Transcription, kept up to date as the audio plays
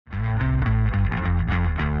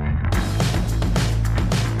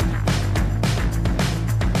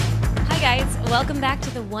Welcome back to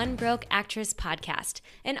the One Broke Actress podcast,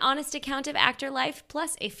 an honest account of actor life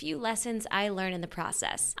plus a few lessons I learned in the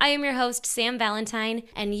process. I am your host, Sam Valentine,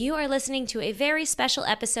 and you are listening to a very special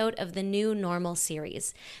episode of the New Normal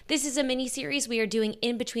series. This is a mini-series we are doing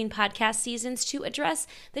in between podcast seasons to address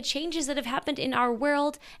the changes that have happened in our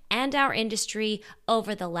world and our industry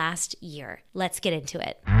over the last year. Let's get into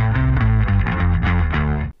it.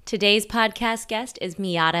 Today's podcast guest is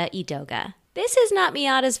Miyata Edoga. This is not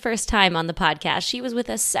Miyata's first time on the podcast. She was with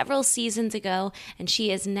us several seasons ago, and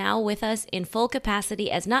she is now with us in full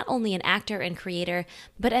capacity as not only an actor and creator,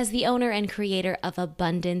 but as the owner and creator of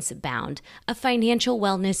Abundance Bound, a financial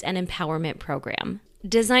wellness and empowerment program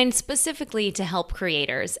designed specifically to help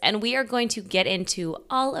creators. And we are going to get into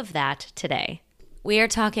all of that today. We are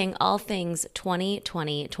talking all things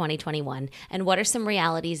 2020, 2021, and what are some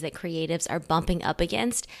realities that creatives are bumping up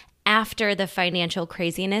against after the financial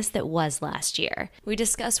craziness that was last year. We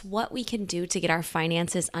discuss what we can do to get our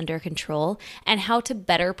finances under control and how to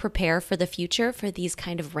better prepare for the future for these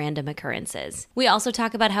kind of random occurrences. We also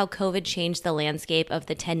talk about how COVID changed the landscape of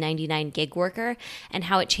the 1099 gig worker and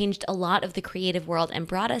how it changed a lot of the creative world and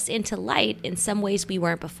brought us into light in some ways we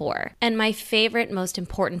weren't before. And my favorite, most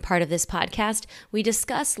important part of this podcast, we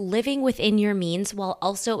discuss living within your means while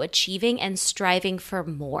also achieving and striving for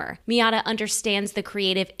more. Miyata understands the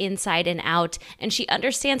creative inside and out, and she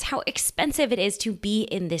understands how expensive it is to be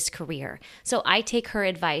in this career. So I take her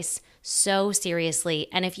advice so seriously.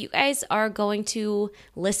 And if you guys are going to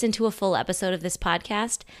listen to a full episode of this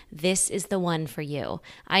podcast, this is the one for you.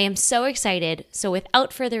 I am so excited. So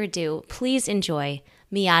without further ado, please enjoy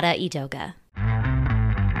Miyata Edoga.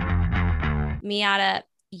 Miyata,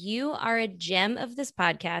 you are a gem of this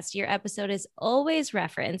podcast. Your episode is always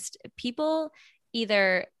referenced. People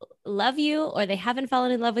either love you or they haven't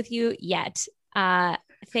fallen in love with you yet.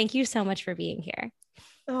 Thank you so much for being here.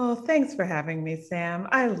 Oh, thanks for having me, Sam.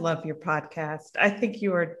 I love your podcast. I think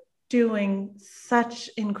you are doing such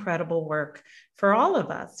incredible work for all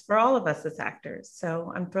of us as actors.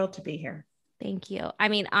 So I'm thrilled to be here. Thank you. I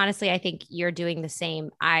mean, honestly, I think you're doing the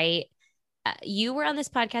same. You were on this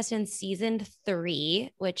podcast in season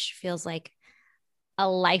 3, which feels like a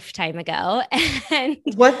lifetime ago. And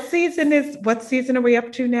what season are we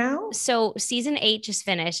up to now? So season 8 just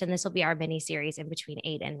finished, and this will be our mini series in between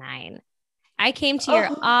 8 and 9. I came to your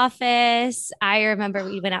office. I remember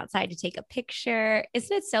we went outside to take a picture.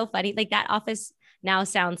 Isn't it so funny? Like that office now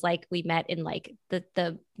sounds like we met in like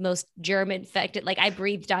the most germ infected. Like I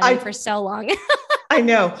breathed on you for so long. I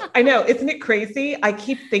know. Isn't it crazy? I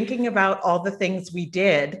keep thinking about all the things we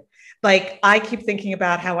did. Like I keep thinking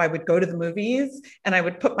about how I would go to the movies and I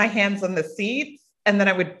would put my hands on the seats and then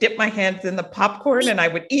I would dip my hands in the popcorn and I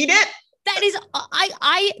would eat it.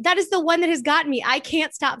 That is the one that has gotten me. I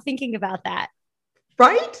can't stop thinking about that.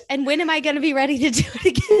 Right? And when am I going to be ready to do it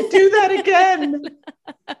again? Do that again.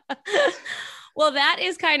 Well, that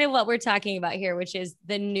is kind of what we're talking about here, which is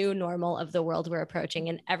the new normal of the world we're approaching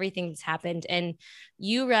and everything that's happened. And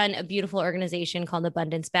you run a beautiful organization called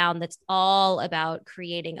Abundance Bound that's all about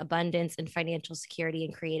creating abundance and financial security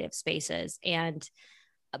in creative spaces. And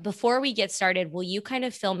before we get started, will you kind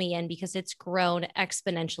of fill me in because it's grown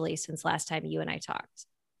exponentially since last time you and I talked?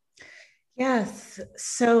 Yes.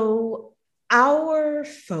 So our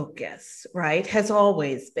focus, right, has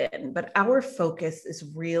always been, but our focus is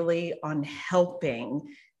really on helping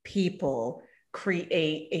people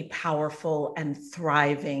create a powerful and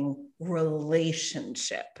thriving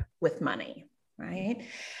relationship with money, right?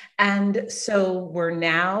 And so we're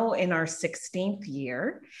now in our 16th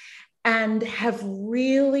year and have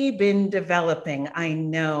really been developing. I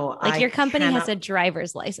know. Like your company has a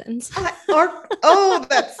driver's license.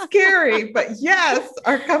 That's scary. But yes,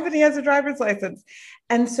 our company has a driver's license.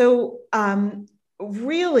 And so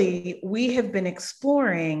really, we have been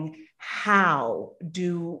exploring how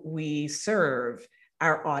do we serve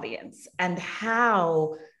our audience and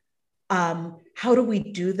how do we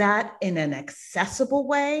do that in an accessible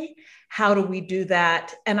way? How do we do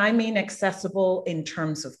that? And I mean accessible in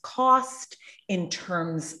terms of cost, in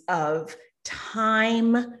terms of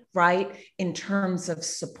time, right? In terms of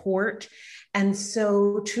support. And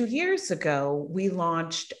so 2 years ago, we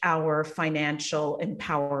launched our financial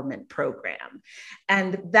empowerment program.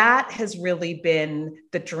 And that has really been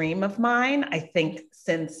the dream of mine, I think,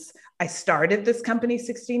 since I started this company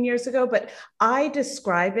 16 years ago. But I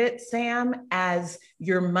describe it, Sam, as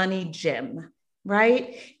your money gym,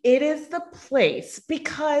 right? It is the place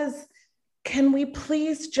because can we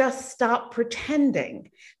please just stop pretending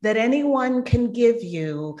that anyone can give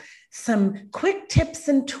you some quick tips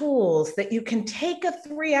and tools, that you can take a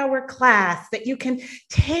 3-hour class, that you can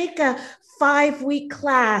take a 5-week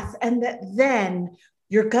class, and that then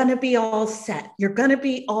you're going to be all set. You're going to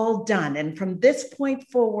be all done. And from this point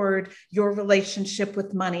forward, your relationship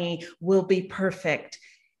with money will be perfect.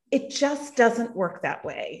 It just doesn't work that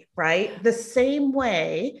way, right? The same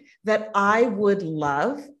way that I would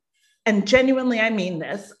love, and genuinely, I mean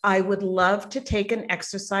this, I would love to take an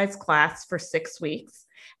exercise class for 6 weeks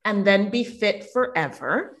and then be fit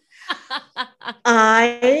forever.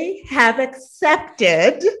 I have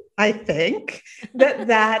accepted, I think,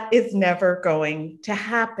 that is never going to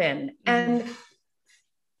happen. And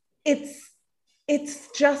it's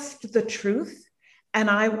just the truth. And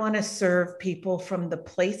I want to serve people from the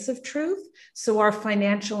place of truth. So our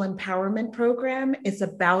financial empowerment program is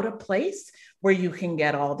about a place where you can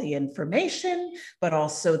get all the information, but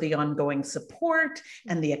also the ongoing support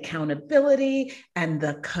and the accountability and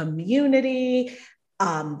the community,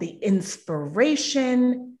 the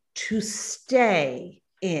inspiration to stay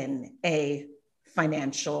in a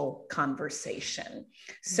financial conversation.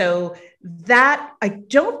 So that, I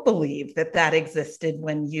don't believe that existed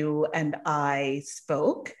when you and I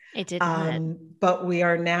spoke. It did not. But we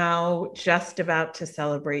are now just about to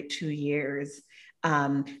celebrate 2 years.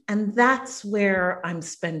 And that's where I'm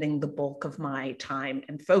spending the bulk of my time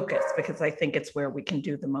and focus, because I think it's where we can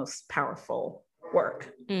do the most powerful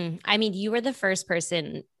work. I mean, you were the first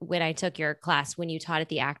person when I took your class, when you taught at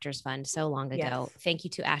the Actors Fund so long ago. Yes. Thank you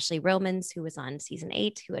to Ashley Romans, who was on season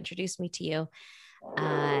 8, who introduced me to you.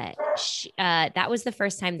 That was the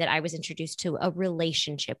first time that I was introduced to a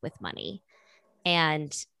relationship with money.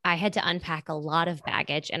 And I had to unpack a lot of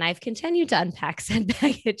baggage, and I've continued to unpack said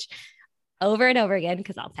baggage over and over again,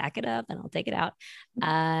 because I'll pack it up and I'll take it out.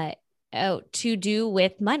 To do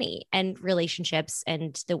with money and relationships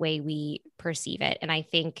and the way we perceive it. And I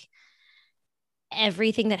think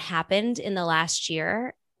everything that happened in the last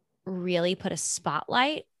year really put a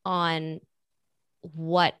spotlight on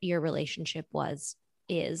what your relationship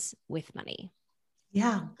is with money.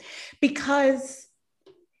 Yeah, because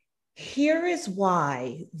here is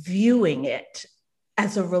why viewing it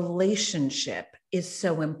as a relationship is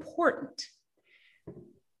so important.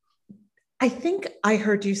 I think I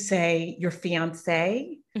heard you say your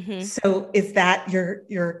fiance. Mm-hmm. So is that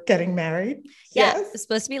you're getting married? Yeah, yes. It's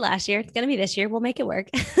supposed to be last year. It's going to be this year. We'll make it work.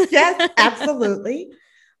 Yes, absolutely.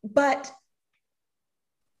 But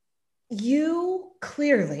you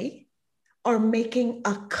clearly are making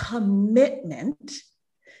a commitment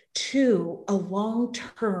to a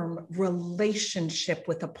long-term relationship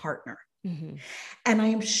with a partner. Mm-hmm. And I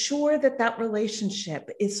am sure that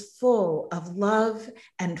relationship is full of love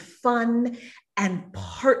and fun and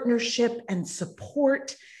partnership and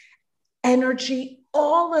support, energy,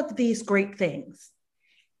 all of these great things.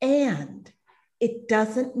 And it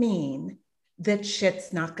doesn't mean that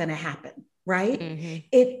shit's not going to happen, right? Mm-hmm.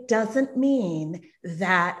 It doesn't mean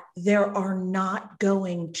that there are not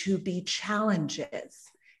going to be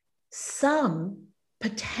challenges, some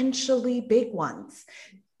potentially big ones,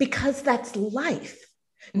 because that's life,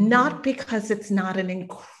 mm-hmm. not because it's not an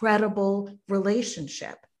incredible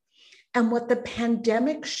relationship. And what the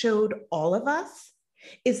pandemic showed all of us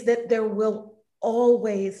is that there will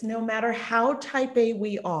always, no matter how type A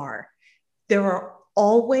we are, there are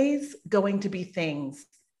always going to be things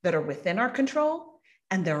that are within our control,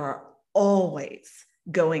 and there are always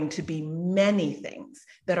going to be many things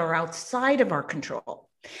that are outside of our control.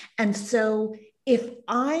 And so if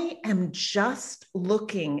I am just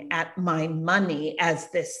looking at my money as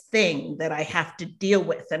this thing that I have to deal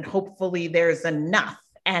with, and hopefully there's enough,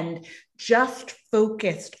 and just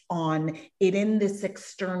focused on it in this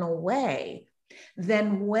external way,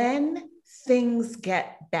 then when things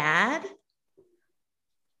get bad,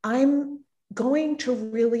 I'm going to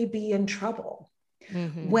really be in trouble.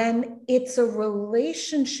 Mm-hmm. When it's a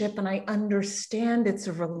relationship and I understand it's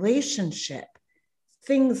a relationship,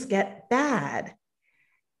 things get bad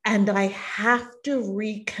and I have to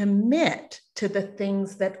recommit to the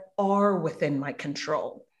things that are within my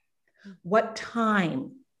control. What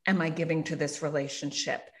time am I giving to this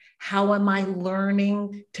relationship? How am I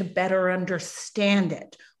learning to better understand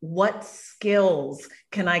it? What skills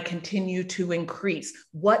can I continue to increase?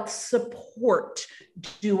 What support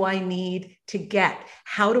do I need to get?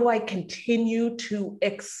 How do I continue to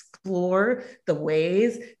explore the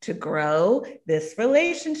ways to grow this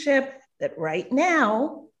relationship that right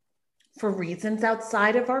now, for reasons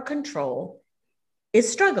outside of our control,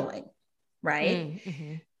 is struggling, right?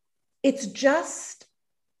 Mm-hmm. It's just,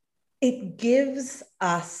 it gives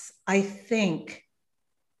us I think,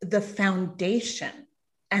 the foundation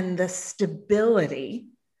and the stability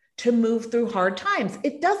to move through hard times.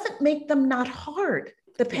 It doesn't make them not hard.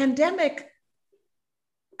 The pandemic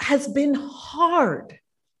has been hard,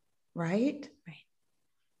 right? Right.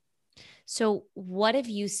 So what have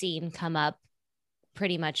you seen come up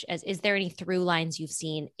pretty much is there any through lines you've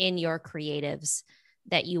seen in your creatives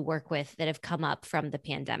that you work with that have come up from the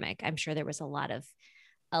pandemic? I'm sure there was a lot of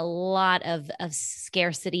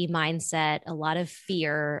scarcity mindset, a lot of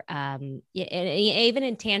fear, even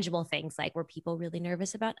intangible things like, were people really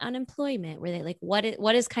nervous about unemployment? Were they like,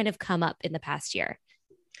 what has kind of come up in the past year?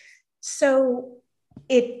 So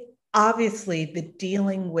it obviously, the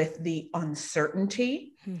dealing with the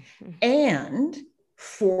uncertainty and,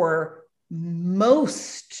 for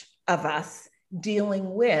most of us,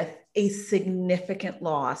 dealing with a significant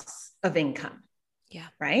loss of income. Yeah.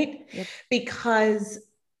 Right? Yep. Because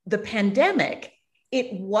the pandemic,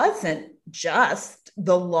 it wasn't just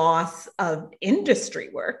the loss of industry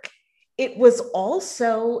work. It was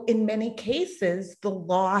also, in many cases, the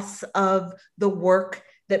loss of the work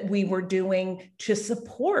that we were doing to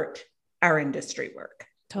support our industry work.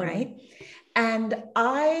 Totally. Right? And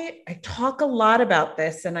I talk a lot about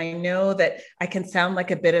this, and I know that I can sound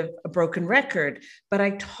like a bit of a broken record, but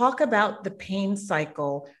I talk about the pain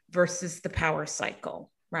cycle versus the power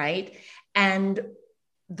cycle, right? And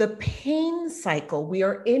the pain cycle, we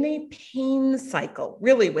are in a pain cycle,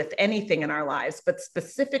 really, with anything in our lives, but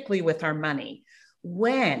specifically with our money,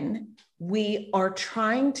 when we are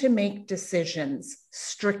trying to make decisions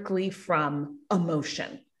strictly from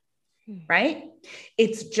emotion. Right?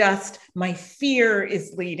 It's just, my fear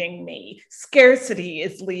is leading me, scarcity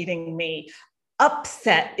is leading me,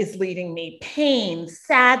 upset is leading me, pain,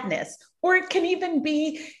 sadness, or it can even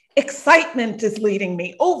be excitement is leading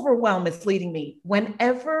me, overwhelm is leading me.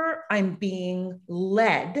 Whenever I'm being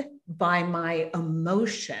led by my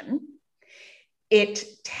emotion, it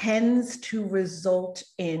tends to result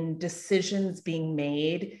in decisions being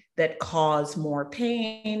made that cause more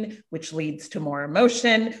pain, which leads to more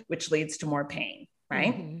emotion, which leads to more pain,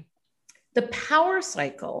 right? Mm-hmm. The power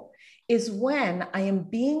cycle is when I am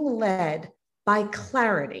being led by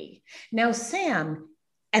clarity. Now, Sam,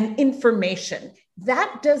 and information,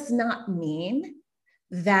 that does not mean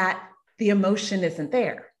that the emotion isn't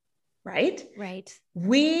there, right? Right.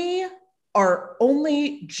 We are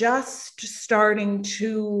only just starting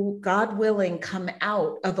to, God willing, come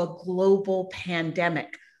out of a global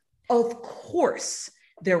pandemic. Of course,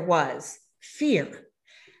 there was fear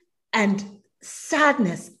and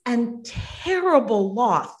sadness and terrible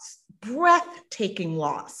loss, breathtaking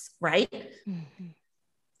loss, right? Mm-hmm.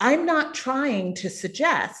 I'm not trying to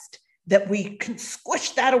suggest that we can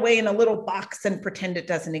squish that away in a little box and pretend it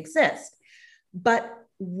doesn't exist. But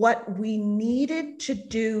what we needed to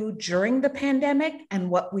do during the pandemic and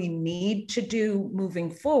what we need to do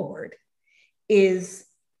moving forward is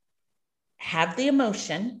have the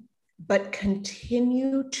emotion, but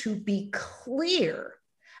continue to be clear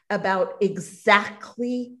about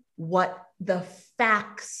exactly what the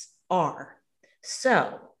facts are.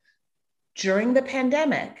 So during the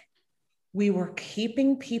pandemic, we were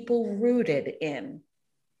keeping people rooted in,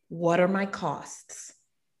 what are my costs?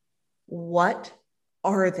 What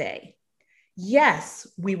are they? Yes,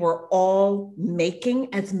 we were all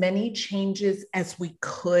making as many changes as we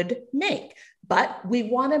could make, but we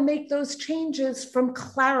want to make those changes from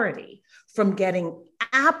clarity, from getting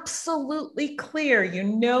absolutely clear. You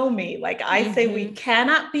know me, like I say, we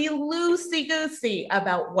cannot be loosey-goosey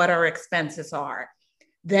about what our expenses are.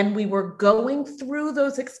 Then we were going through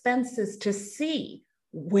those expenses to see,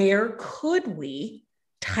 where could we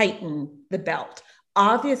tighten the belt?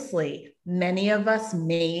 Obviously, many of us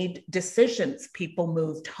made decisions. People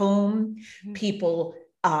moved home. People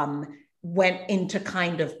went into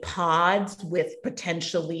kind of pods with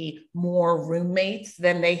potentially more roommates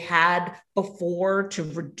than they had before to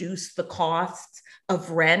reduce the costs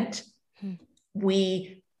of rent.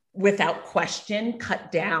 We, without question, cut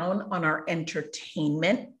down on our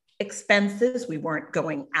entertainment expenses. We weren't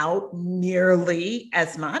going out nearly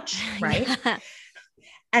as much, right? Yeah.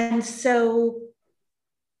 And so,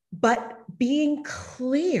 but being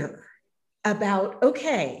clear about,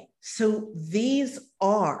 okay, so these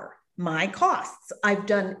are my costs. I've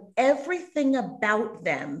done everything about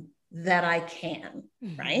them that I can,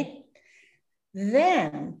 right?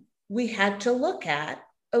 Then we had to look at,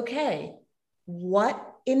 okay,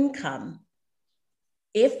 what income,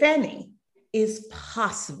 if any, is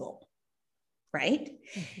possible, right?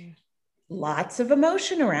 Lots of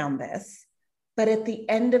emotion around this. But at the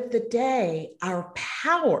end of the day, our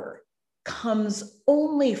power comes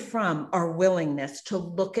only from our willingness to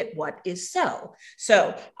look at what is so.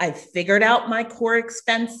 So I've figured out my core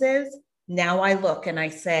expenses. Now I look and I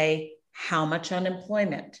say, how much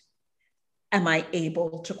unemployment am I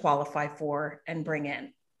able to qualify for and bring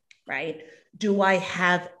in, right? Do I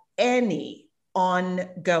have any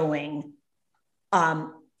ongoing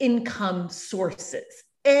income sources,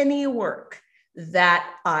 any work that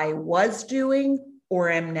I was doing or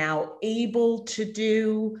am now able to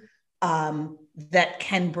do that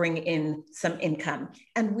can bring in some income?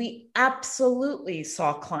 And we absolutely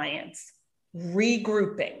saw clients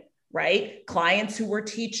regrouping, right? Clients who were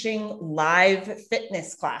teaching live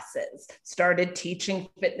fitness classes started teaching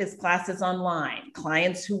fitness classes online.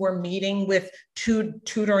 Clients who were meeting with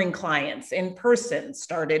tutoring clients in person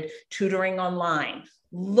started tutoring online,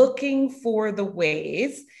 looking for the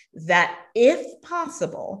ways that, if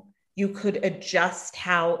possible, you could adjust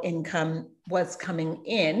how income was coming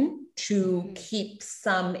in to keep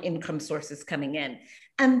some income sources coming in.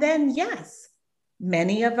 And then, yes,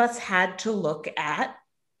 many of us had to look at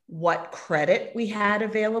what credit we had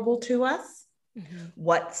available to us,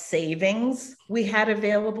 what savings we had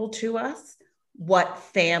available to us, what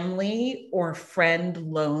family or friend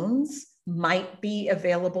loans might be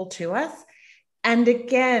available to us. And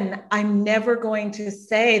again, I'm never going to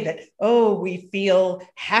say that, oh, we feel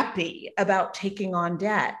happy about taking on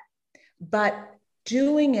debt, but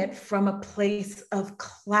doing it from a place of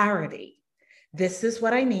clarity. This is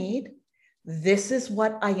what I need. This is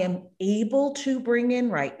what I am able to bring in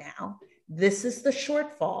right now. This is the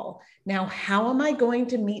shortfall. Now, how am I going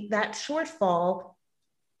to meet that shortfall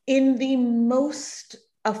in the most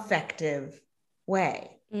effective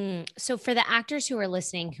way? So for the actors who are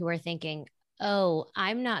listening, who are thinking, oh,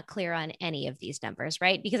 I'm not clear on any of these numbers,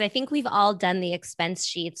 right? Because I think we've all done the expense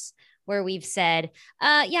sheets where we've said,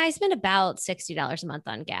 yeah, I spend about $60 a month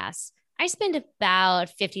on gas. I spend about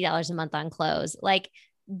 $50 a month on clothes. Like,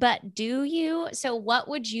 but do you? So what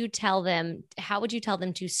would you tell them? How would you tell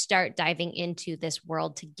them to start diving into this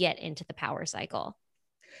world to get into the power cycle?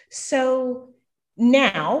 So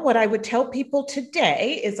now what I would tell people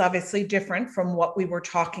today is obviously different from what we were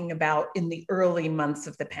talking about in the early months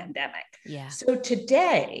of the pandemic. Yeah. So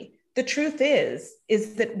today, the truth is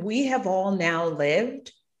that we have all now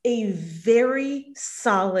lived a very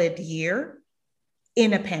solid year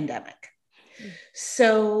in a pandemic.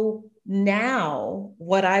 So now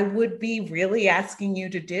what I would be really asking you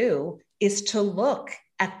to do is to look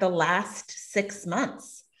at the last 6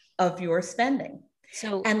 months of your spending.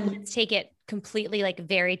 So let's take it completely, like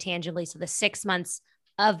very tangibly. So the 6 months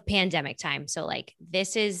of pandemic time. So like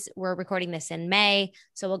we're recording this in May.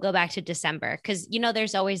 So we'll go back to December. Cause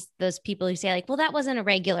there's always those people who say like, well, that wasn't a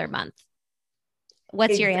regular month.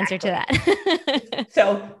 What's your answer to that?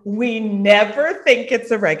 So we never think it's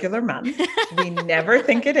a regular month. We never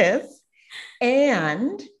think it is.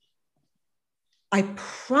 And I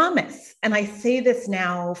promise, and I say this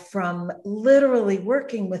now from literally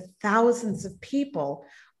working with thousands of people,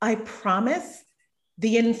 I promise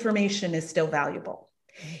the information is still valuable.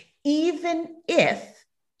 Even if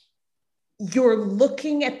you're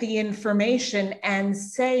looking at the information and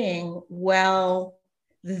saying, well,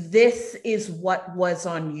 this is what was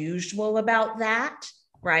unusual about that,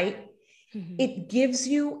 right? Mm-hmm. It gives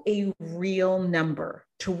you a real number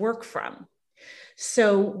to work from.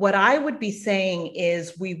 So what I would be saying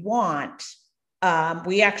is we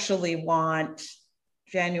actually want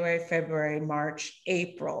January, February, March,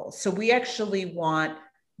 April. So we actually want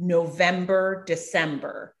November,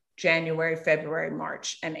 December, January, February,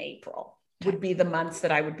 March, and April would be the months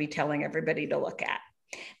that I would be telling everybody to look at.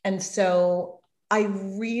 And so I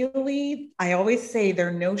always say there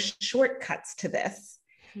are no shortcuts to this,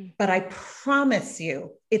 but I promise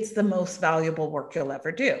you it's the most valuable work you'll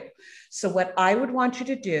ever do. So what I would want you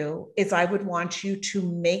to do is I would want you to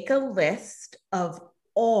make a list of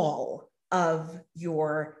all of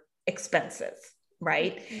your expenses,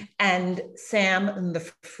 right? And Sam, in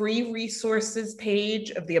the free resources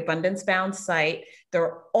page of the Abundance Bound site, there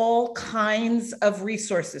are all kinds of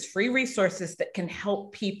resources, free resources that can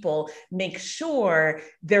help people make sure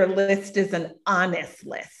their list is an honest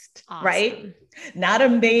list, awesome. Right? Not a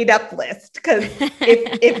made up list. Because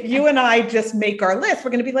if you and I just make our list,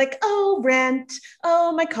 we're going to be like, oh, rent,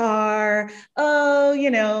 oh, my car,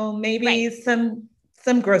 oh, maybe right. some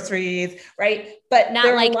groceries, right? But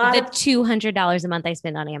not like the $200 a month I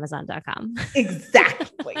spend on Amazon.com.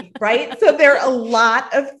 Exactly. Right. So there are a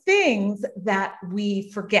lot of things that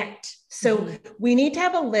we forget. So we need to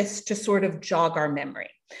have a list to sort of jog our memory.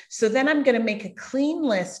 So then I'm going to make a clean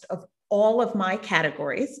list of all of my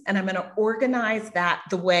categories and I'm going to organize that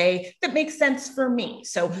the way that makes sense for me.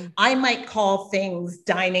 So I might call things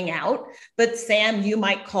dining out, but Sam, you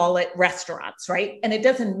might call it restaurants, right? And it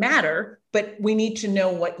doesn't matter, but we need to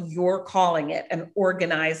know what you're calling it and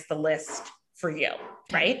organize the list for you,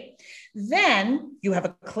 right? Then you have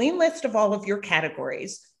a clean list of all of your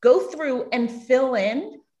categories. Go through and fill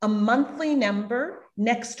in a monthly number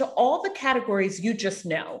next to all the categories you just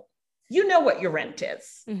know. You know what your rent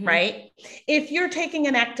is, right? If you're taking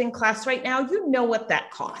an acting class right now, you know what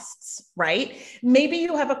that costs, right? Maybe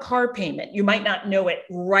you have a car payment. You might not know it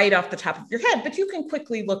right off the top of your head, but you can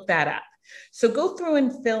quickly look that up. So go through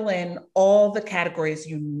and fill in all the categories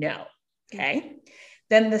you know, okay?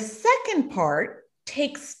 Then the second part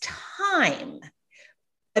takes time,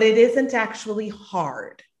 but it isn't actually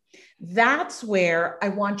hard. That's where I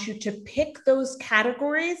want you to pick those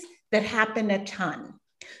categories that happen a ton.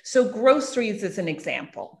 So groceries is an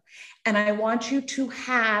example. And I want you to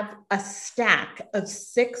have a stack of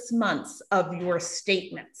 6 months of your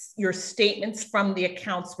statements from the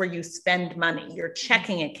accounts where you spend money, your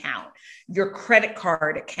checking account, your credit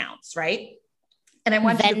card accounts, right? And I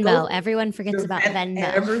want Venmo. you to go. Everyone forgets about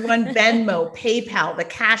Venmo. Venmo, PayPal, the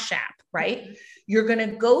Cash App, right? You're going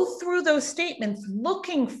to go through those statements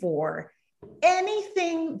looking for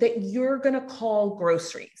anything that you're going to call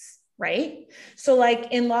groceries, right? So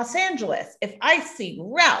like in Los Angeles, if I see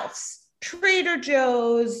Ralph's, Trader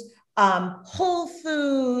Joe's, Whole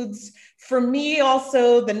Foods, for me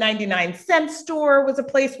also the 99-cent store was a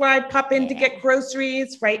place where I'd pop in to get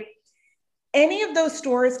groceries, right? Any of those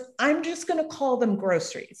stores, I'm just going to call them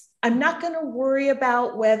groceries. I'm not going to worry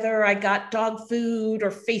about whether I got dog food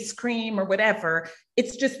or face cream or whatever.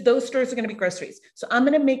 It's just those stores are going to be groceries. So I'm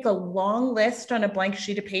going to make a long list on a blank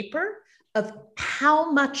sheet of paper of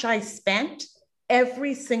how much I spent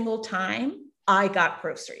every single time I got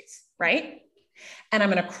groceries, right? And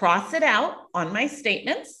I'm going to cross it out on my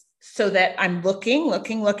statements so that I'm looking.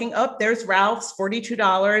 Oh, there's Ralph's,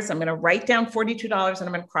 $42. I'm going to write down $42 and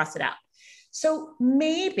I'm going to cross it out. So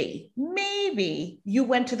maybe you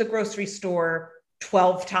went to the grocery store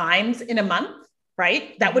 12 times in a month,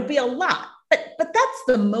 right? That would be a lot, but that's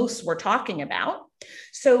the most we're talking about.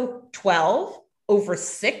 So 12 over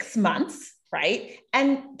 6 months, right?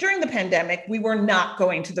 And during the pandemic, we were not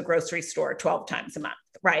going to the grocery store 12 times a month,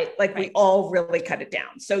 right? Like we all really cut it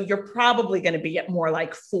down. So you're probably going to be at more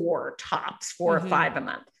like 4 tops, 4 or 5 a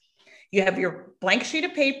month. You have your blank sheet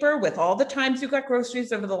of paper with all the times you got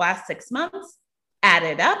groceries over the last 6 months, add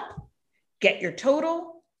it up, get your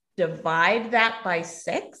total, divide that by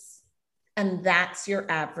 6, and that's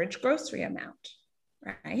your average grocery amount,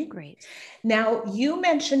 right? Great. Now, you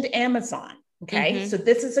mentioned Amazon, okay? So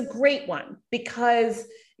this is a great one because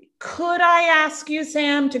could I ask you,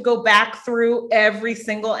 Sam, to go back through every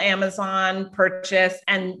single Amazon purchase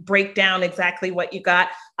and break down exactly what you got?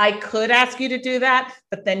 I could ask you to do that,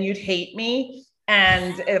 but then you'd hate me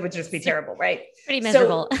and it would just be terrible, right? Pretty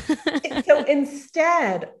miserable. So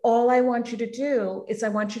instead, all I want you to do is I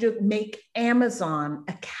want you to make Amazon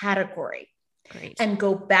a category. Great. And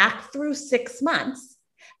go back through 6 months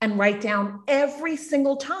and write down every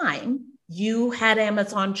single time you had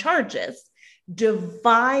Amazon charges.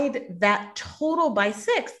 Divide that total by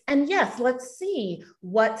 6. And yes, let's see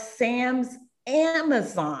what Sam's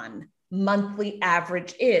Amazon monthly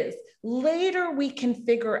average is. Later, we can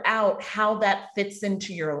figure out how that fits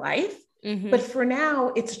into your life. But for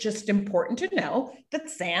now, it's just important to know that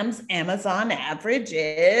Sam's Amazon average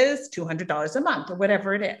is $200 a month or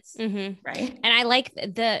whatever it is, right? And I like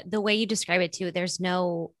the way you describe it too. There's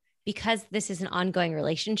no, because this is an ongoing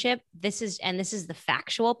relationship, this is the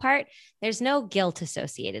factual part. There's no guilt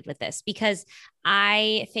associated with this because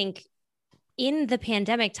I think in the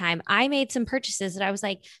pandemic time, I made some purchases that I was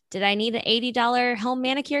like, did I need an $80 home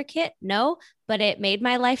manicure kit? No, but it made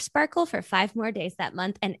my life sparkle for 5 more days that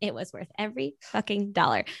month. And it was worth every fucking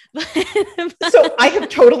dollar. So I have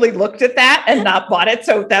totally looked at that and not bought it.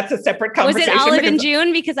 So that's a separate conversation. Was it Olive and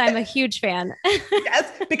June? Because I'm a huge fan.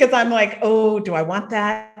 Yes, because I'm like, oh, do I want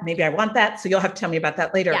that? Maybe I want that. So you'll have to tell me about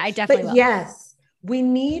that later. Yeah, I definitely will. Yes, we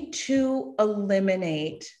need to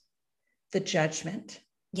eliminate the judgment.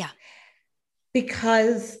 Yeah.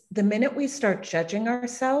 Because the minute we start judging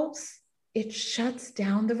ourselves, it shuts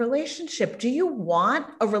down the relationship. Do you want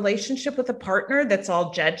a relationship with a partner that's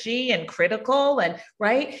all judgy and critical and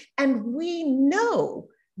right? And we know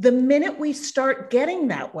the minute we start getting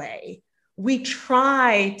that way, we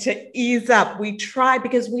try to ease up. We try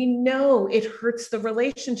because we know it hurts the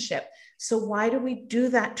relationship. So why do we do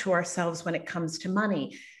that to ourselves when it comes to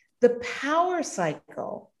money? The power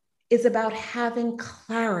cycle is about having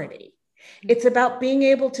clarity. It's about being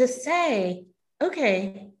able to say,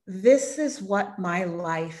 okay, this is what my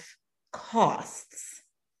life costs.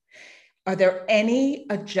 Are there any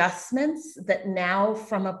adjustments that now,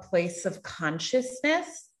 from a place of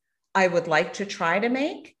consciousness, I would like to try to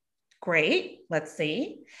make? Great, let's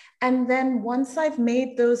see. And then once I've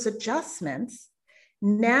made those adjustments,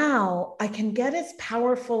 now I can get as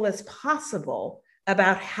powerful as possible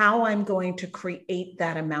about how I'm going to create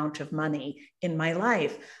that amount of money in my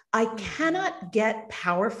life. I cannot get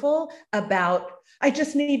powerful about, I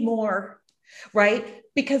just need more, right?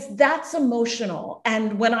 Because that's emotional.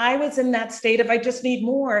 And when I was in that state of, I just need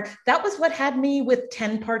more, that was what had me with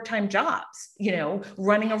 10 part-time jobs,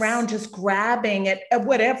 running around, just grabbing at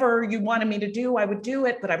whatever you wanted me to do, I would do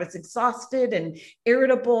it, but I was exhausted and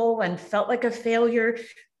irritable and felt like a failure.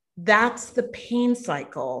 That's the pain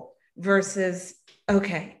cycle versus,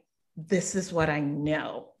 okay, this is what I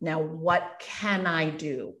know. Now, what can I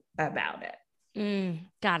do about it?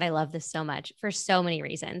 God, I love this so much for so many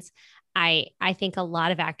reasons. I think a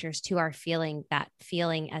lot of actors too are feeling that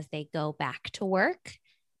feeling as they go back to work.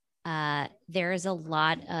 There is a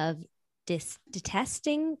lot of distaste.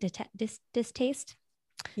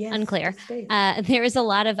 Yes, unclear. There is a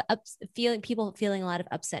lot of people feeling a lot of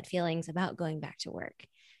upset feelings about going back to work.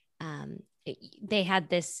 They had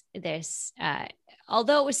this,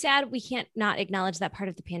 although it was sad, we can't not acknowledge that part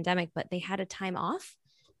of the pandemic, but they had a time off,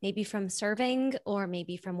 maybe from serving or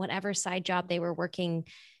maybe from whatever side job they were working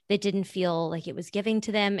that didn't feel like it was giving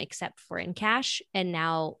to them except for in cash. And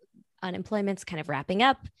now unemployment's kind of wrapping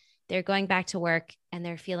up. They're going back to work and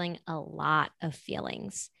they're feeling a lot of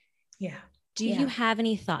feelings. Yeah. Do you have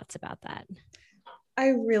any thoughts about that? I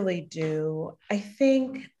really do. I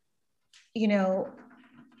think,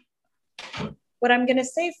 what I'm going to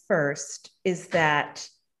say first is that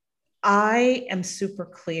I am super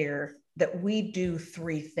clear that we do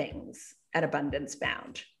three things at Abundance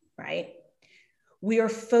Bound, right? We are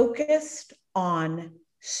focused on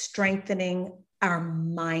strengthening our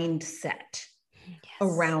mindset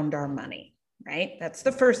around our money, right? That's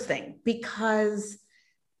the first thing, because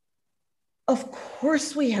of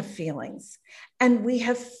course we have feelings, and we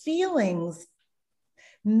have feelings.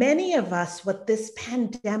 Many of us, what this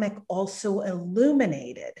pandemic also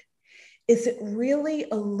illuminated is it really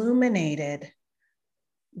illuminated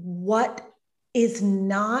what is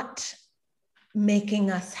not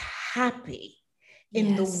making us happy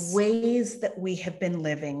in the ways that we have been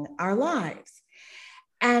living our lives.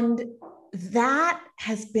 And that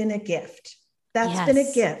has been a gift. That's been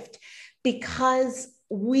a gift, because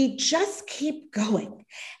we just keep going.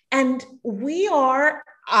 And we are,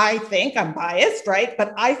 I think I'm biased, right?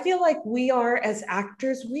 But I feel like we are, as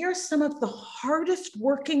actors, we are some of the hardest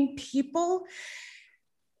working people,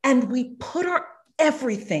 and we put our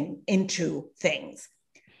everything into things.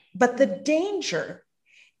 But the danger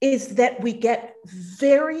is that we get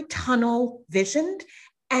very tunnel visioned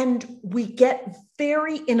and we get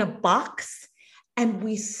very in a box, and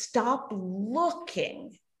we stop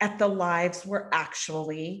looking at the lives we're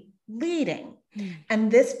actually leading. And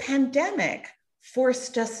this pandemic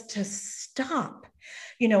forced us to stop.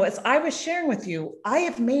 As I was sharing with you, I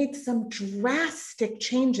have made some drastic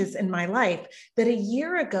changes in my life that a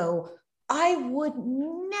year ago I would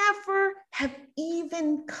never have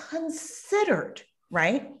even considered,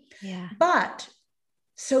 right? Yeah. But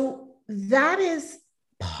so that is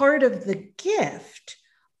part of the gift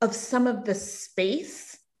of some of the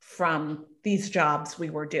space from these jobs we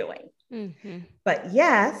were doing. Mm-hmm. But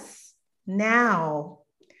yes, now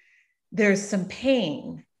there's some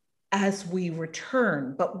pain as we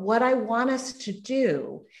return. But what I want us to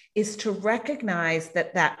do is to recognize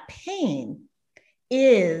that that pain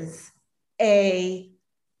is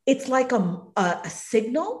it's like a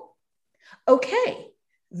signal. Okay,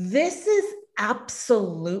 this is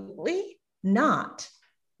absolutely not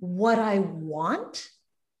what I want.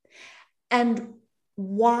 And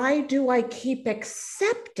why do I keep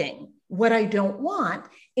accepting what I don't want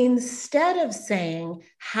instead of saying,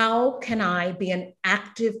 how can I be an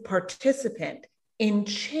active participant in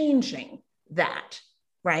changing that,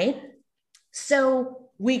 right? So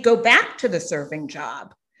we go back to the serving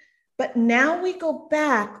job, but now we go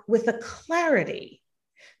back with a clarity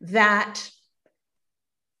that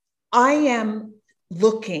I am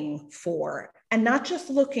looking for, and not just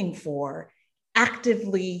looking for,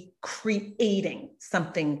 actively creating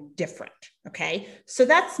something different. Okay. So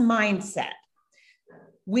that's mindset.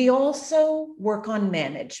 We also work on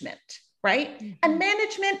management, right? Mm-hmm. And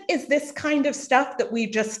management is this kind of stuff that we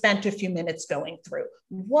just spent a few minutes going through.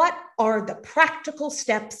 What are the practical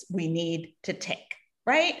steps we need to take,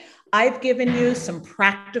 right? I've given you some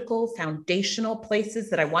practical foundational places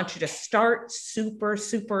that I want you to start, super,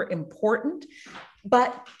 super important.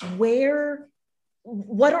 But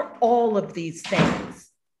what are all of these things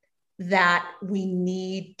that we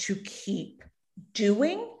need to keep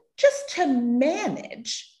doing just to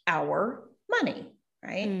manage our money,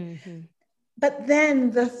 right? Mm-hmm. But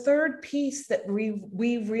then the third piece that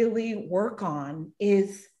we really work on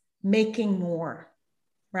is making more,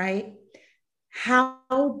 right?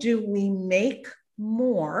 How do we make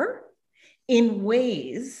more in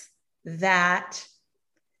ways that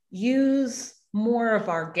use more of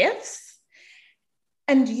our gifts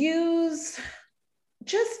and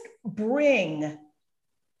just bring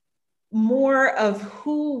more of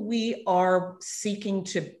who we are seeking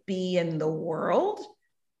to be in the world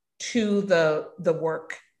to the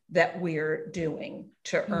work that we're doing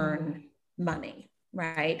to earn money,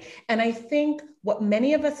 right? And I think what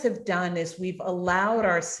many of us have done is we've allowed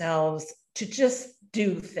ourselves to just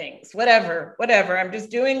do things, whatever, I'm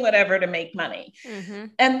just doing whatever to make money. Mm-hmm.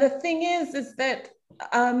 And the thing is that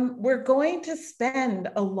we're going to spend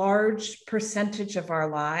a large percentage of our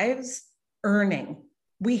lives earning.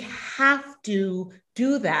 We have to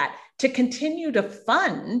do that to continue to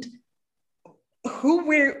fund who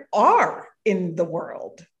we are in the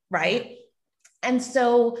world, right? And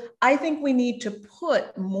so I think we need to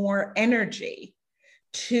put more energy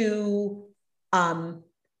to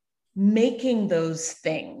making those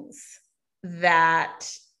things that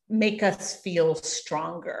make us feel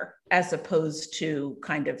stronger as opposed to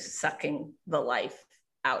kind of sucking the life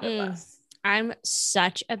out of us. I'm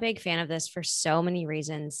such a big fan of this for so many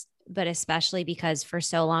reasons, but especially because for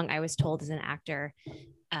so long I was told as an actor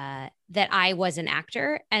that I was an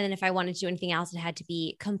actor. And then if I wanted to do anything else, it had to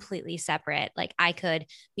be completely separate. Like I could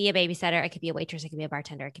be a babysitter, I could be a waitress, I could be a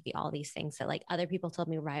bartender, I could be all these things that like other people told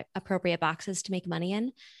me were appropriate boxes to make money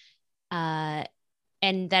in.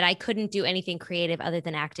 And that I couldn't do anything creative other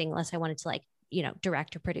than acting unless I wanted to like,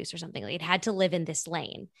 direct or produce or something. Like it had to live in this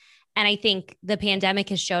lane. And I think the pandemic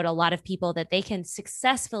has showed a lot of people that they can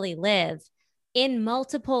successfully live in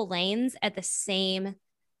multiple lanes at the same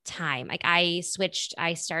time. Like I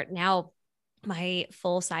start now, my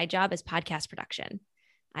full side job is podcast production.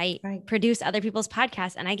 I produce other people's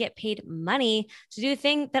podcasts and I get paid money to do the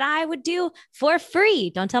thing that I would do for free.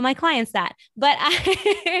 Don't tell my clients that, but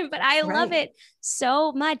I love it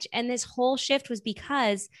so much. And this whole shift was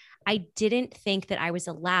because I didn't think that I was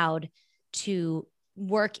allowed to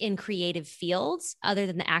work in creative fields other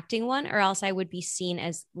than the acting one, or else I would be seen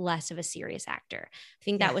as less of a serious actor. I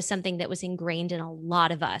think that was something that was ingrained in a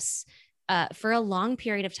lot of us for a long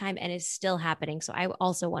period of time and is still happening. So I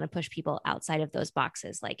also want to push people outside of those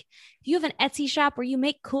boxes. Like if you have an Etsy shop where you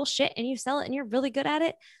make cool shit and you sell it and you're really good at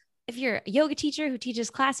it, if you're a yoga teacher who teaches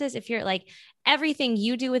classes, if you're like everything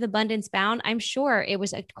you do with Abundance Bound, I'm sure it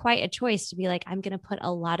was quite a choice to be like, I'm going to put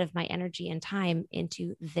a lot of my energy and time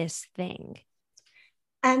into this thing.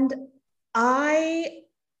 And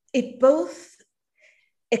it both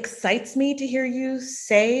excites me to hear you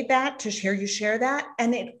say that, to hear you share that.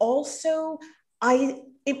 And it also,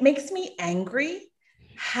 it makes me angry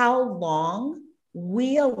how long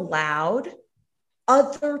we allowed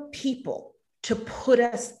other people to put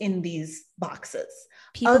us in these boxes.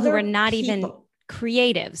 People who are not even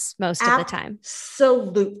creatives most of the time.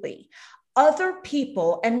 Absolutely. Other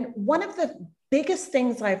people. And one of the biggest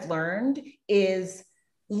things I've learned is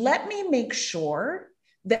let me make sure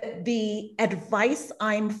that the advice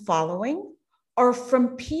I'm following are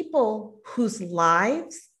from people whose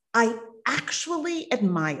lives I actually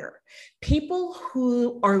admire, people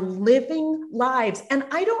who are living lives. And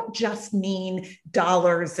I don't just mean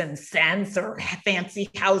dollars and cents or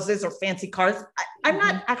fancy houses or fancy cars. I'm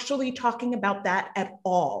not actually talking about that at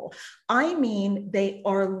all. I mean, they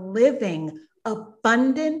are living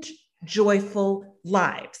abundant, joyful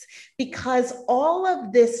lives, because all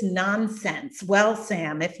of this nonsense, well,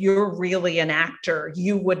 Sam, if you're really an actor,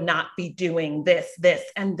 you would not be doing this,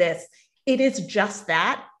 and this. It is just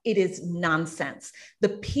that. It is nonsense. The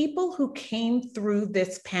people who came through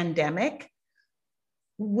this pandemic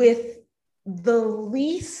with the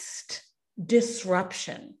least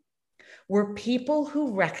disruption were people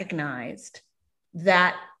who recognized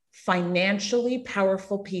that financially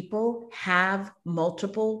powerful people have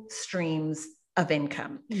multiple streams of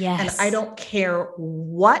income. Yes. And I don't care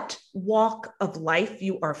what walk of life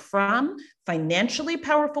you are from, financially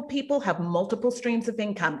powerful people have multiple streams of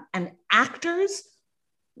income. And actors,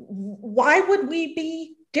 why would we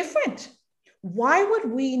be different? Why would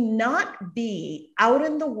we not be out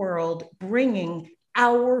in the world bringing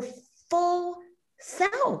our full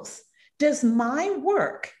selves? Does my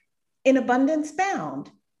work in Abundance Bound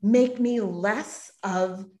make me less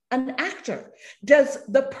of an actor? Does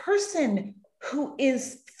the person who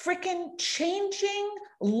is freaking changing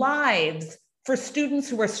lives for students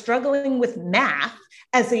who are struggling with math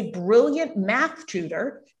as a brilliant math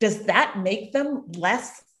tutor, does that make them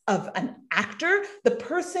less of an actor? The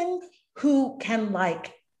person who can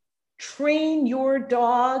like train your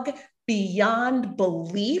dog beyond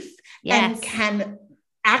belief, Yes. and can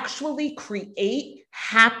actually create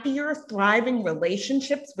happier, thriving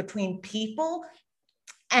relationships between people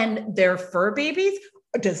and their fur babies,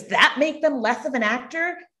 does that make them less of an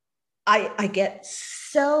actor? I get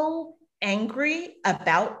so angry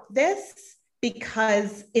about this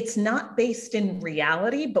because it's not based in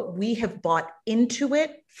reality, but we have bought into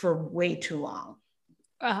it for way too long.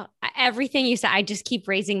 Everything you said, I just keep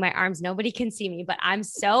raising my arms. Nobody can see me, but I'm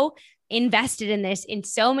so invested in this in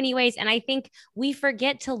so many ways. And I think we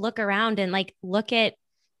forget to look around and like look at,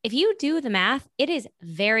 if you do the math, it is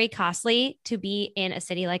very costly to be in a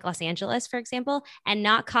city like Los Angeles, for example, and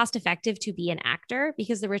not cost effective to be an actor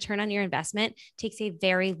because the return on your investment takes a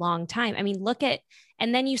very long time. I mean,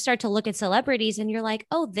 and then you start to look at celebrities and you're like,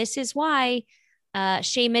 oh, this is why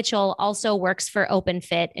Shay Mitchell also works for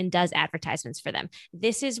OpenFit and does advertisements for them.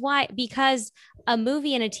 This is why, because a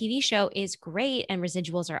movie and a TV show is great and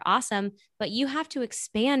residuals are awesome, but you have to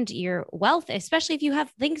expand your wealth, especially if you have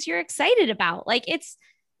things you're excited about. Like it's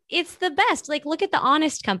the best. Like look at the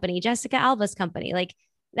Honest Company, Jessica Alba's company. Like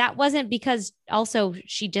that wasn't because also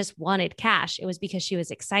she just wanted cash. It was because she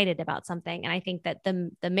was excited about something. And I think that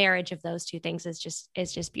the marriage of those two things is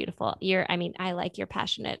just beautiful. I like your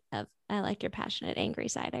passionate angry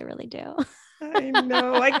side. I really do. I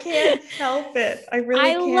know. I can't help it. I really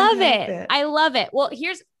can't love help it. I love it. Well,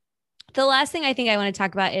 here's the last thing I think I want to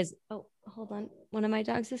talk about is, oh, hold on. One of my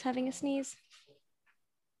dogs is having a sneeze.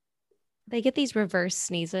 They get these reverse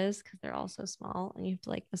sneezes because they're all so small and you have to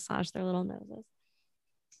like massage their little noses.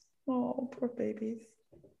 Oh, poor babies.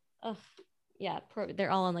 Oh, yeah.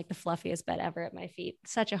 They're all on like the fluffiest bed ever at my feet.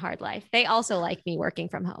 Such a hard life. They also like me working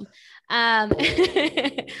from home. I'm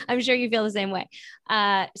sure you feel the same way.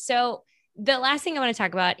 So the last thing I want to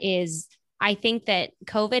talk about is I think that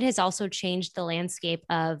COVID has also changed the landscape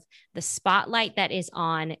of the spotlight that is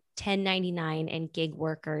on 1099 and gig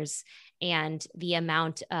workers and the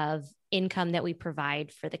amount of income that we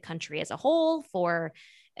provide for the country as a whole, for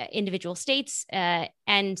individual states.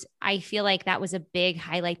 And I feel like that was a big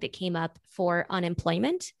highlight that came up for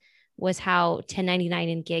unemployment, was how 1099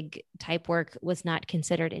 and gig type work was not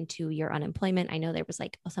considered into your unemployment. I know there was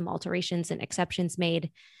like some alterations and exceptions made.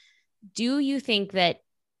 Do you think that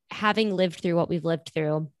having lived through what we've lived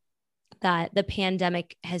through, that the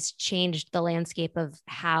pandemic has changed the landscape of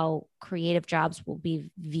how creative jobs will be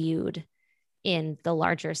viewed in the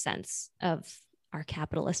larger sense of our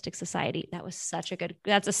capitalistic society? That's such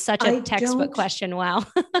a textbook question. Wow.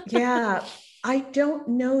 Yeah, I don't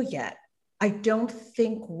know yet. I don't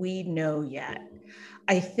think we know yet.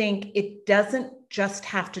 I think it doesn't just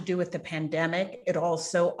have to do with the pandemic. It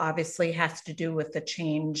also obviously has to do with the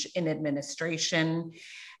change in administration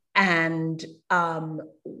and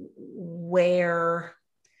where,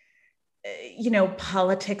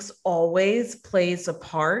 politics always plays a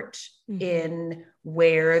part in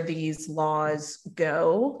where these laws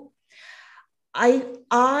go.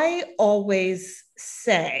 I always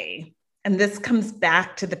say, and this comes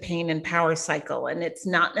back to the pain and power cycle, and it's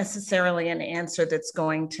not necessarily an answer that's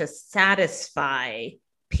going to satisfy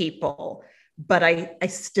people, but I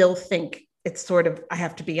still think it's sort of, I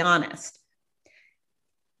have to be honest.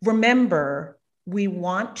 Remember, we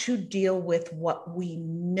want to deal with what we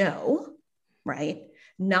know, right?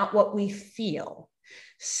 Not what we feel.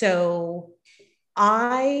 So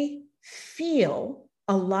I feel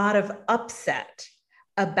a lot of upset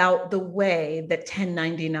about the way that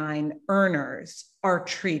 1099 earners are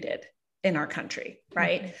treated in our country,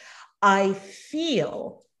 right? Mm-hmm. I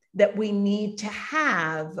feel that we need to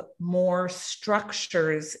have more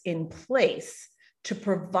structures in place to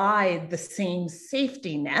provide the same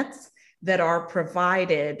safety nets that are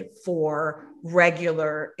provided for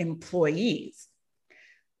regular employees.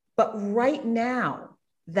 But right now,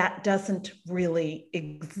 that doesn't really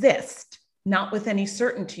exist, not with any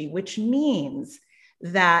certainty, which means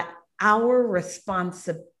that our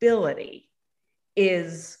responsibility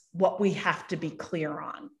is what we have to be clear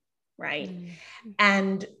on, right? Mm-hmm.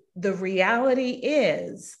 And the reality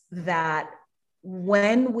is that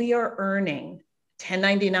when we are earning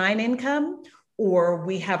 1099 income, or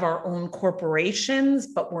we have our own corporations,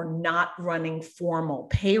 but we're not running formal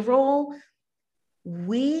payroll,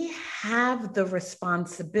 we have the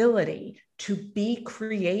responsibility to be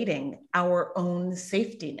creating our own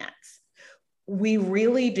safety nets. We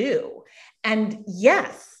really do. And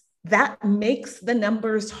yes, that makes the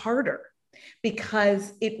numbers harder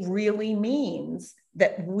because it really means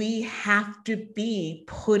that we have to be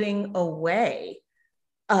putting away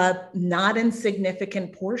a not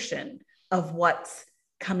insignificant portion of what's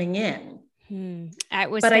coming in. I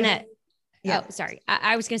was going to, oh, sorry.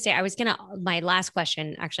 I was going to say, my last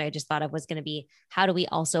question, actually, I just thought of was going to be, how do we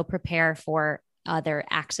also prepare for other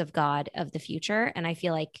acts of God of the future? And I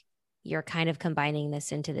feel like you're kind of combining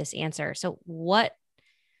this into this answer. So what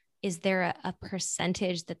is there a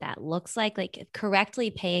percentage that looks like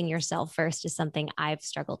correctly paying yourself first is something I've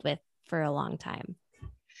struggled with for a long time.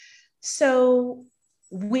 So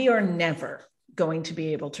we are never going to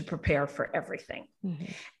be able to prepare for everything. Mm-hmm.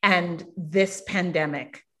 And this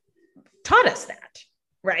pandemic taught us that,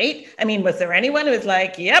 right? I mean, was there anyone who was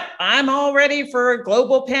like, yep, I'm all ready for a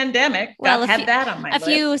global pandemic? Well, had that on my list.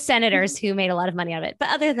 A few senators who made a lot of money out of it. But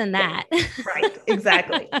other than that. Right,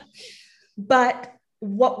 exactly. But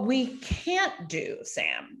what we can't do,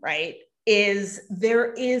 Sam, right, is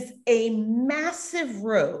there is a massive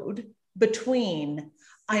road between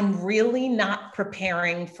I'm really not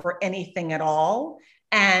preparing for anything at all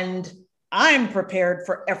and I'm prepared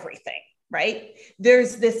for everything, right?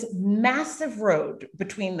 There's this massive road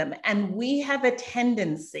between them. And we have a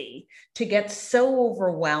tendency to get so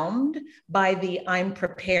overwhelmed by the I'm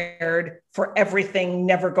prepared for everything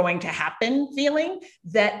never going to happen feeling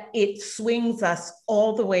that it swings us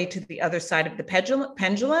all the way to the other side of the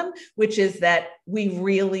pendulum, which is that we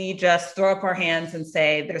really just throw up our hands and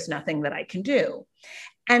say, there's nothing that I can do.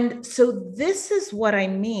 And so this is what I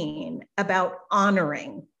mean about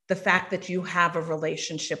honoring the fact that you have a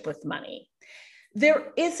relationship with money.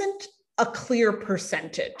 There isn't a clear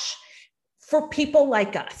percentage for people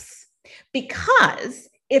like us, because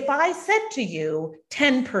if I said to you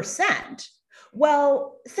 10%,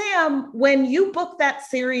 well, Sam, when you book that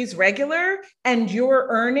series regular and you're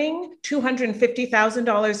earning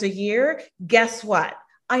 $250,000 a year, guess what?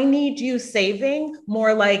 I need you saving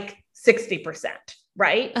more like 60%,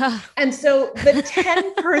 right? And so the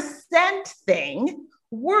 10% thing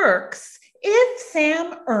works if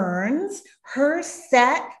Sam earns her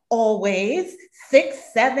set always $6,000,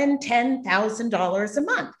 $7,000, $10,000 a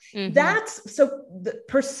month. Mm-hmm. So the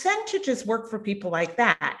percentages work for people like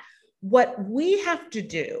that. What we have to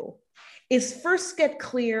do is first get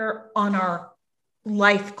clear on our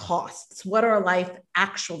life costs, what our life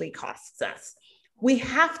actually costs us. We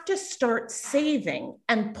have to start saving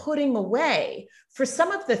and putting away for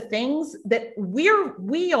some of the things that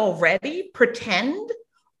we already pretend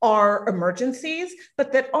are emergencies,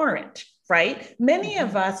 but that aren't, right? Many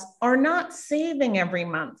of us are not saving every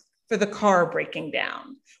month for the car breaking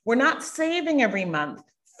down. We're not saving every month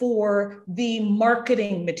for the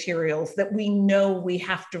marketing materials that we know we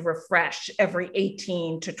have to refresh every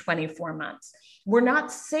 18 to 24 months. We're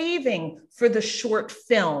not saving for the short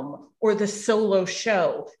film or the solo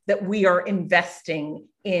show that we are investing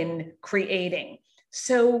in creating.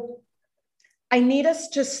 So I need us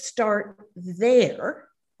to start there,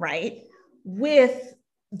 right? With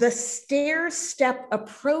the stair-step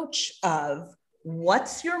approach of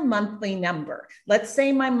what's your monthly number? Let's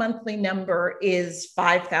say my monthly number is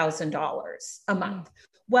 $5,000 a month.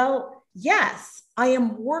 Well, yes, I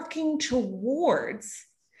am working towards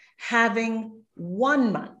having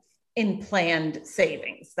 1 month in planned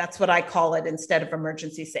savings. That's what I call it instead of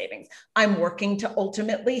emergency savings. I'm working to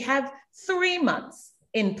ultimately have 3 months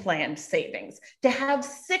in planned savings, to have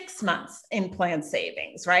 6 months in planned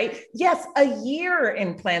savings, right? Yes, a year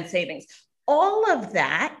in planned savings. All of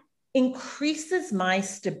that increases my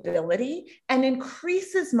stability and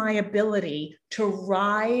increases my ability to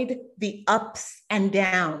ride the ups and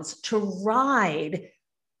downs, to ride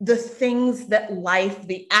the things that life,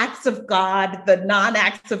 the acts of God, the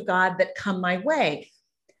non-acts of God that come my way.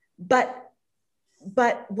 But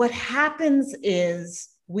what happens is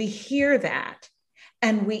we hear that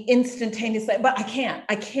and we instantaneously, but I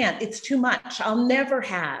can't, it's too much. I'll never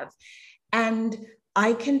have. And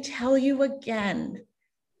I can tell you again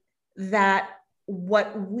that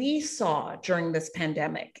what we saw during this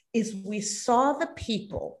pandemic is we saw the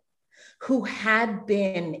people who had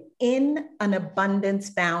been in an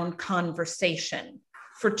abundance-bound conversation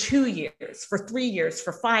for 2 years, for 3 years,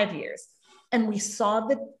 for 5 years. And we saw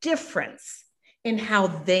the difference in how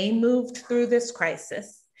they moved through this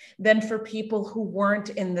crisis than for people who weren't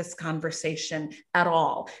in this conversation at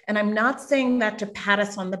all. And I'm not saying that to pat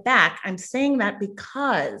us on the back. I'm saying that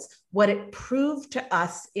because what it proved to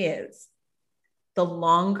us is the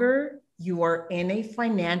longer you are in a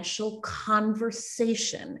financial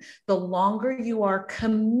conversation, the longer you are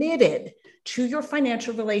committed to your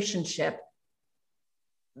financial relationship,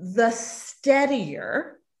 the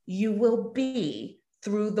steadier you will be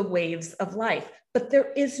through the waves of life. But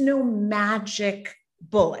there is no magic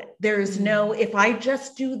bullet. There is no, if I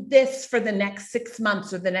just do this for the next 6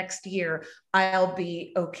 months or the next year, I'll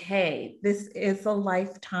be okay. This is a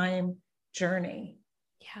lifetime journey.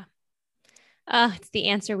 Yeah. It's the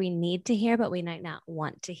answer we need to hear, but we might not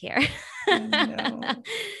want to hear.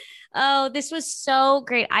 Oh, this was so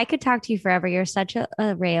great. I could talk to you forever. You're such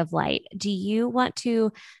a ray of light. Do you want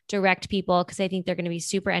to direct people? Because I think they're going to be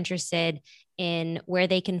super interested in where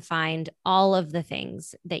they can find all of the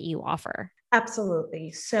things that you offer.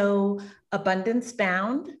 Absolutely. So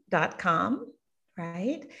abundancebound.com,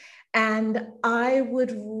 right? And I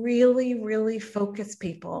would really, really focus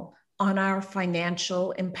people on our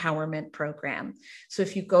financial empowerment program. So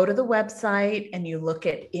if you go to the website and you look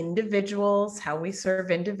at individuals, how we serve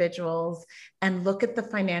individuals, and look at the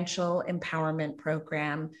financial empowerment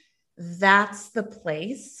program, that's the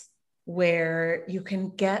place where you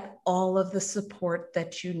can get all of the support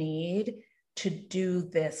that you need to do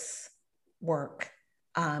this work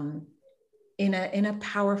in a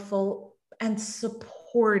powerful and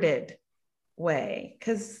supported way,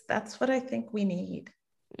 because that's what I think we need.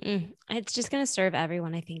 It's just going to serve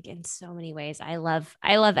everyone, I think, in so many ways. I love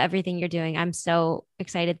everything you're doing. I'm so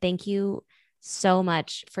excited. Thank you so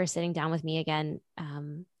much for sitting down with me again.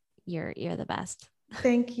 You're the best.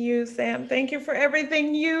 Thank you, Sam. Thank you for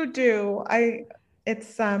everything you do.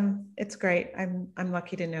 It's great. I'm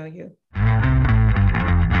lucky to know you.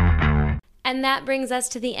 And that brings us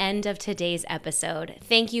to the end of today's episode.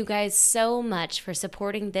 Thank you guys so much for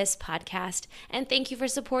supporting this podcast, and thank you for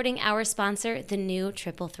supporting our sponsor, the new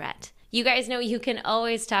Triple Threat. You guys know you can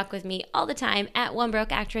always talk with me all the time at One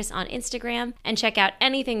Broke Actress on Instagram, and check out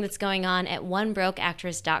anything that's going on at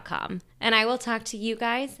onebrokeactress.com. And I will talk to you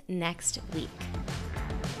guys next week.